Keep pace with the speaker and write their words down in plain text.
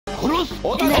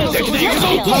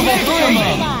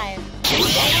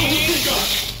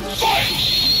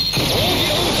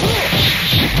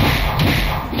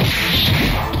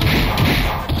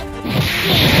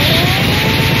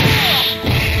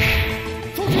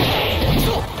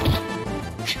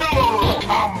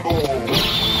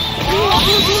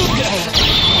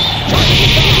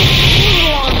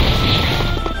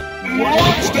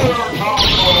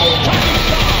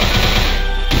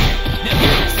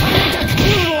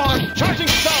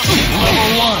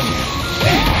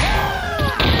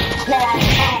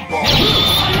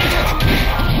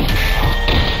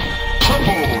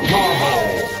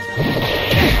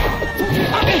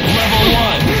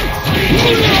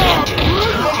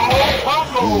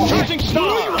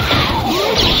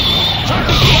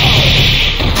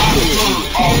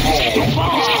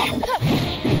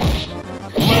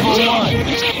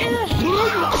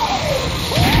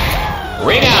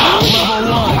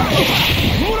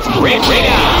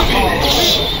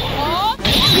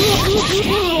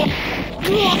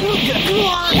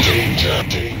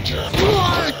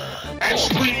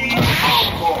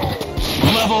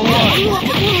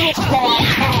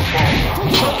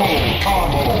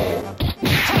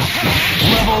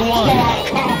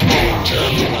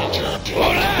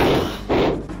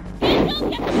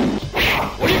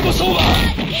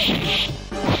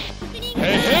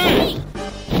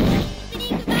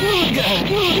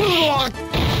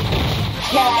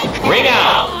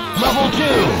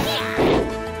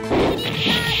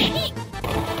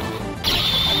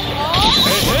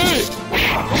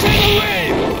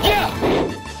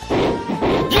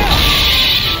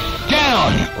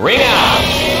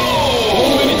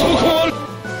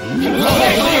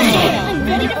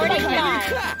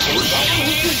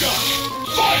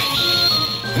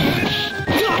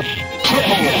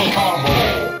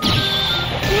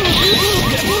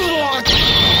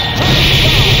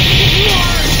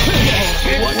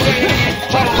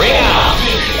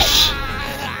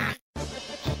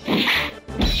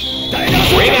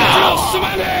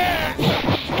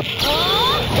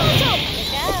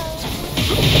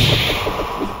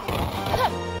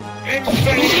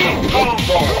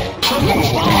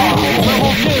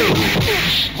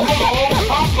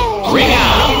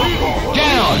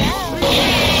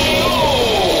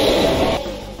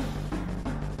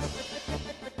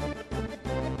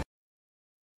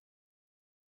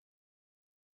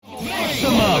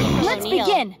Let's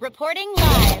begin. Reporting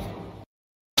live.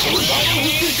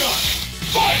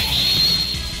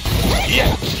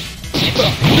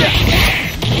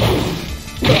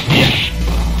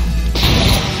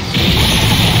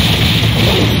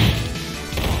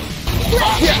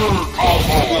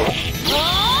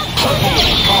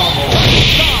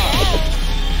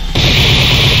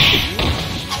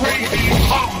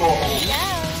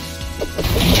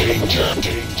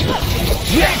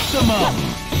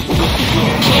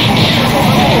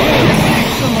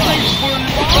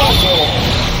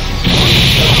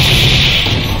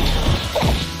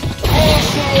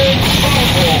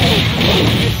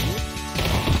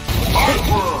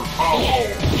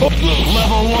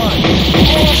 Level 1.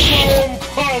 Awesome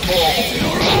combo.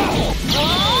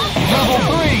 Level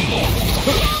 3.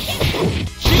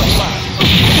 Shield blast.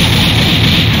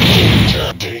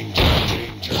 Danger.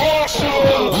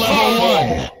 Awesome. Level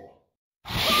 1.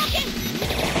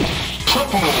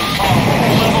 Triple combo.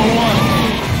 Level 1.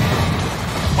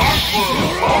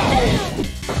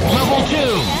 Level 2.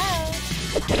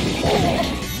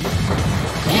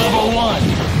 Level 1.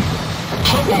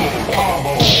 Triple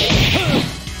combo.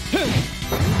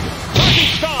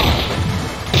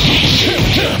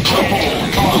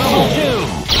 Level 2.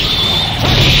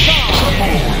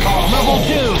 Level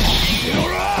 2.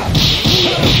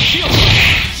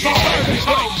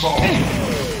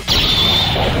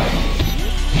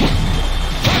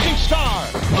 Charging star.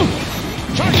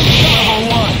 Level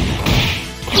 1.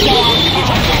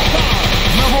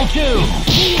 Level 2.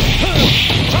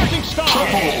 Charging star.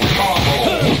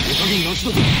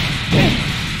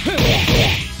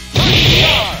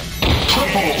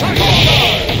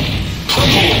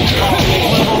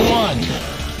 Level 1.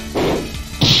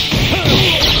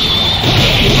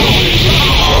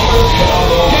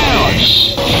 Down.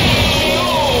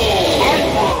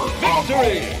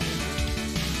 Victory.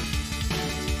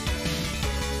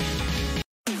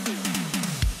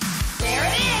 There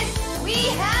it is. We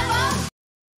have a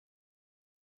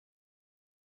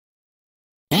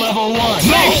Level 1.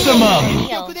 Maximum.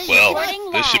 Well,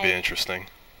 this should be interesting.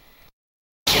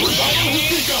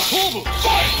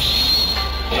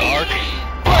 Dark.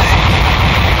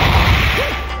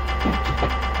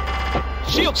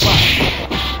 Shield blast.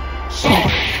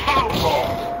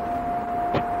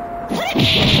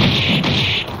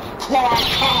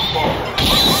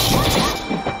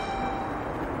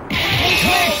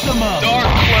 Maximum!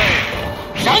 Dark Flame!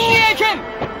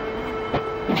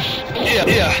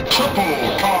 Yeah. Triple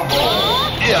combo.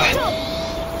 Yeah.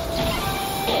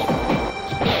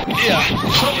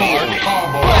 Triple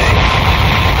combo.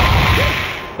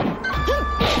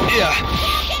 Yeah.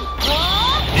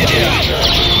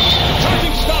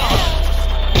 Charging star!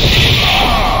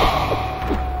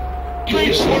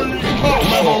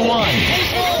 Level 1!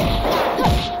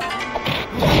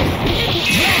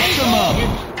 Maximum!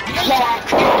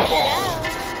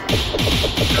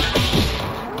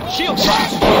 Shield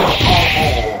shot!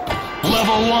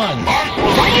 Level 1!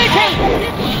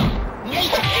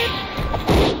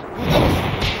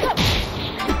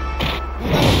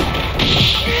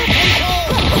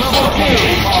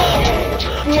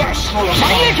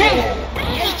 Level 2!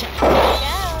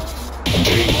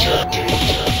 Danger.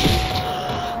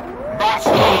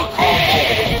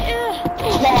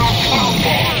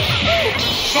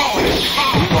 Solid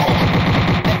combo.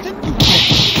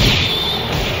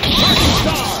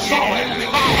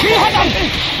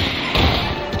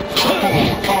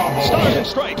 Stars and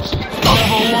stripes!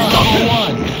 Level 1!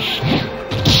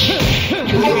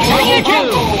 Level 2!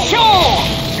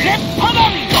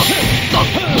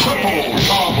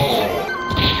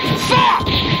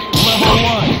 Level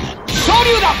 1!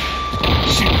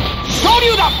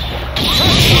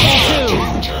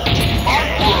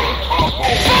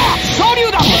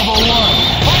 Level 1!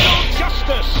 Final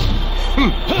justice!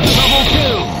 Level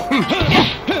 2!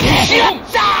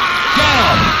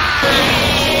 Down!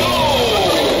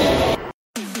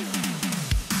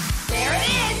 There it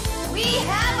is. We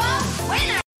have a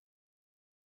winner.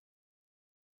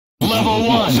 Level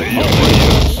 1!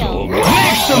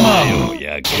 Maximum!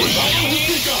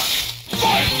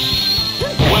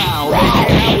 Wow, they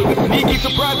came out with a sneaky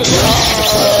surprise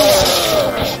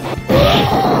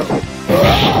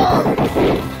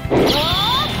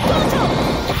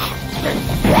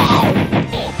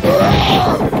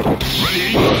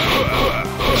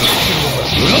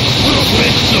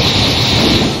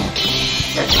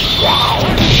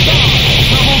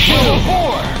Level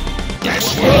 4! That's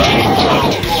what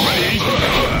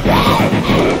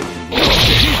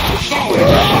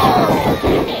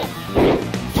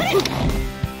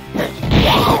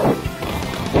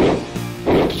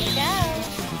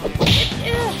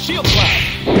Shield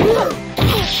blast!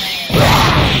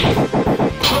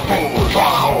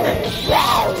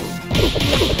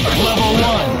 Level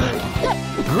 1!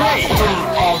 Great!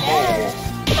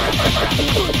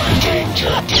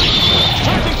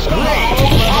 Charging star!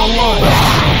 Level 1!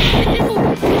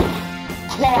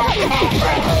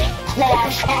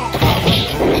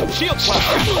 Shield blast!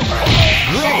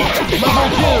 Great! Level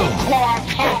 2!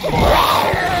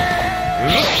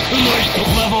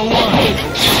 Level 1!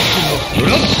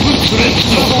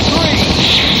 Level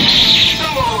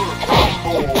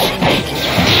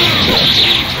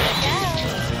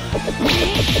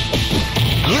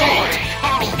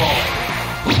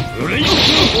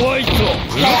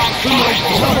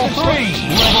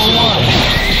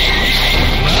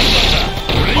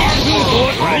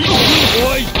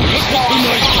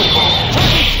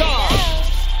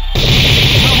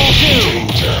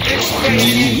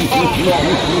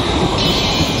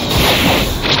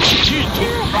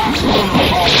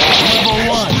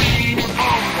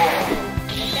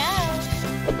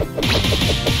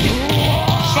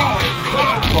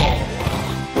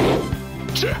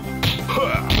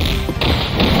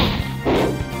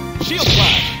Shield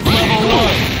blast! Level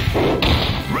 1!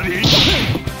 Ready?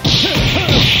 Shield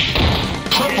blast!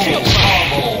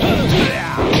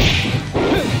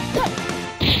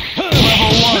 Level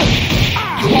 1!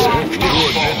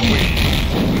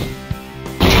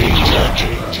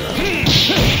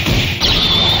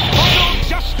 Final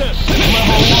justice! Level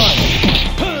 1!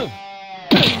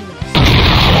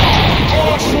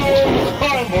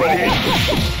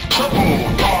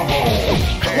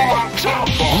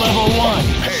 Level 1!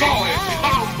 solid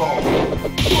combo.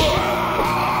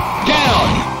 Down!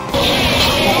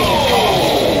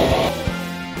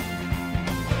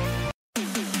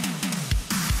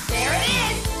 There it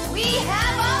is. We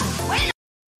have a winner.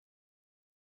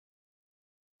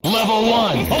 Level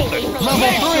 1!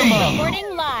 Level 3!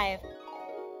 Recording live.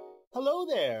 Hello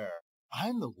there.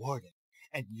 I'm the warden,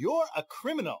 and you're a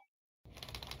criminal.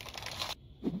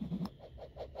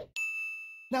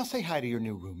 Now say hi to your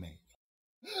new roommate.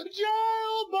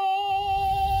 Jailbird!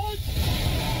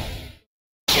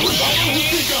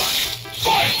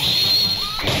 Fight!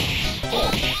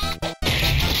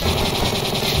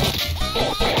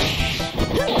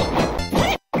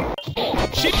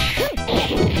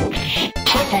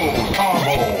 Triple Triple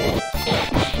combo.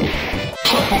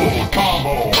 Triple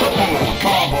combo. Triple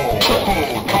combo.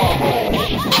 Triple combo.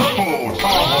 Triple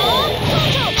combo.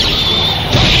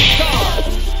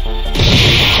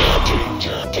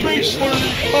 Basement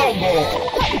combo.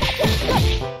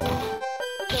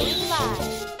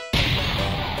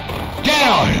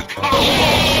 Down!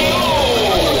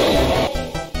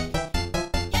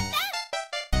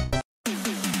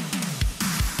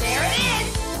 There it is.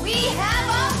 We have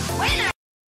a winner.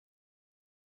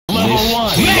 Level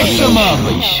 1! Maximum!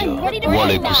 我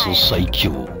こそ最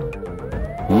強。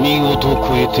見事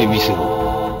超えてみせろ。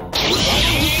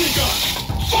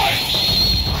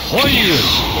ファイヤー！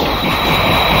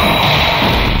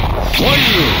ファイヤ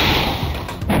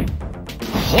ー！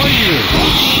ファイヤ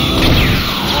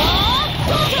ー！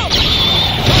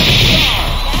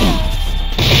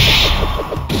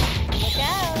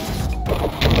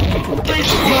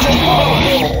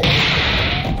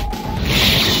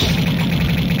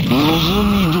 望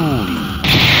み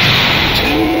通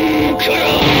り天から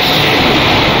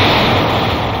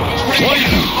ファイ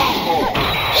ヤー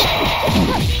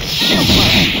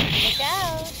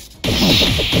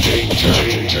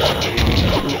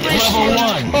Level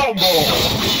 1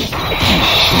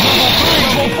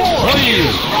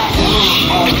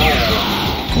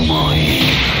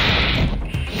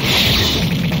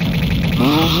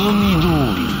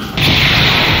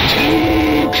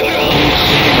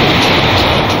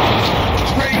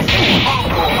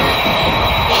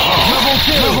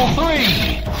 Level 3 お前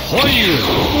望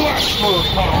み通り天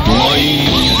から Level 3 Fire!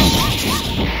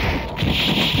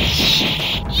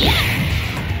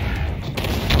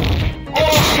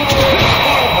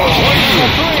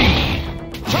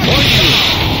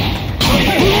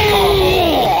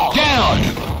 Down!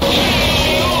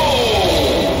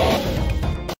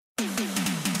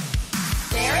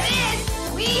 There it is.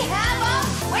 We have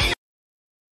a winner.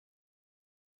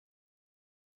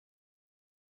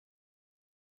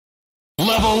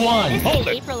 Level 1 Hold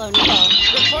it! April O'Neil,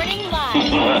 reporting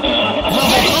live.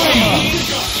 Level 3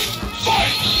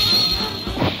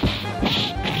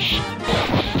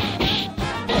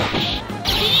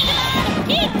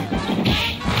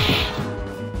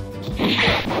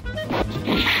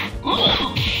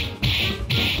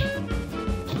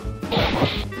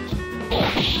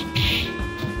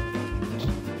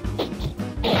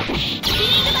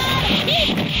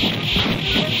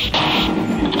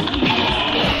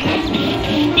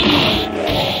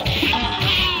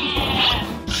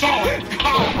 Solid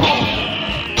combo.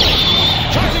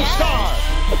 Charging Star!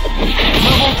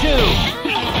 Level 2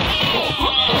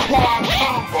 Quad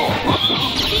combo.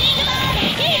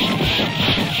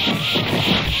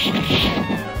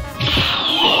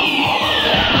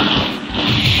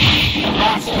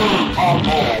 Master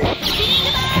combo.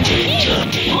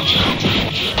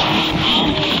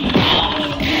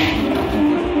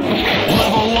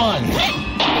 Level 1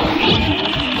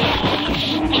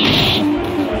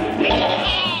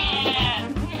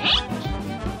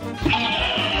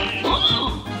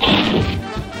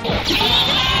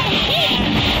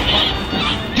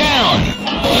 Down!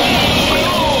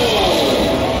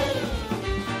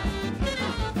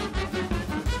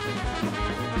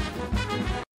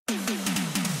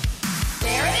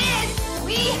 There it is.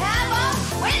 We have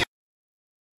a winner.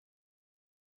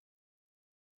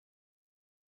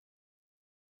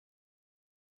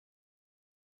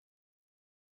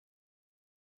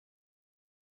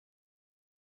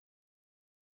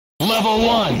 Level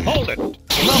 1 Hold it! Level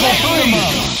 3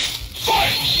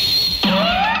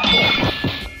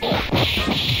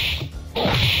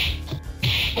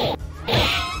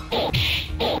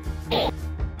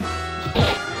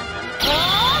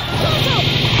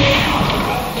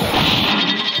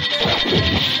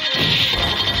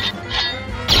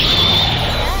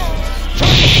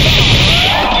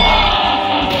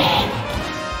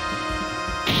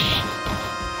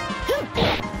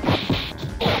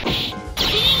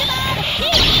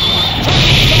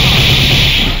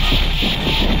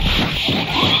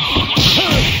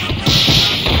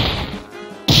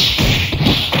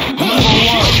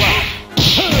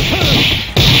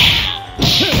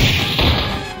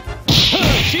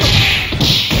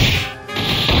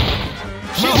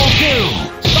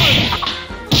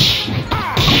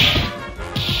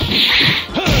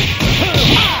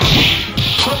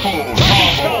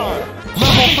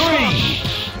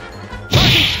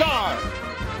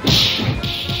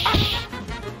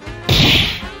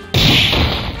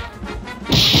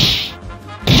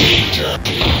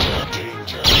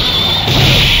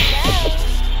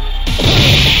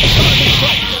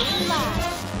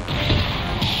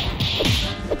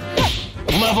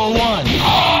 Level 1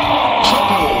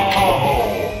 Triple combo.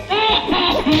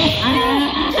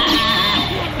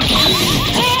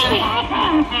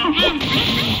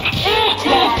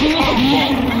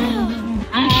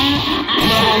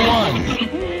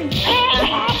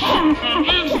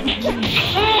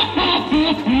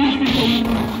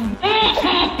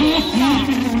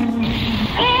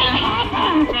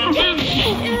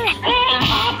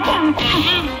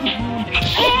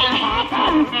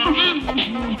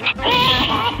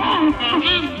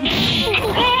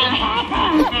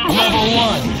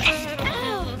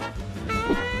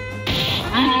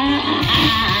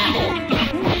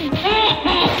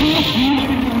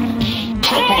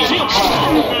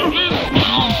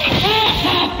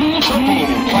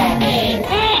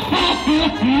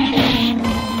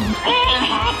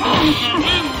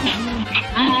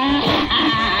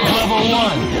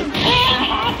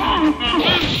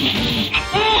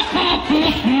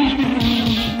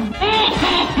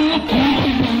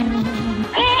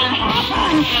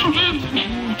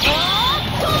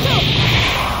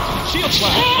 Shield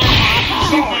slash.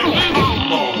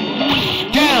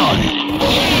 Down!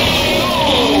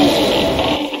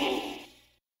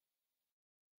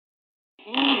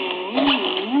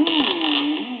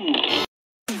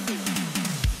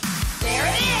 There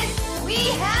it is! We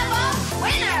have a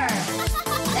winner!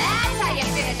 That's how you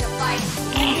finish a fight!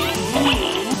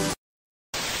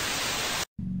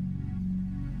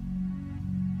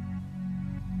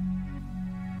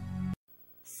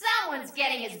 Someone's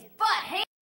getting his butt handed.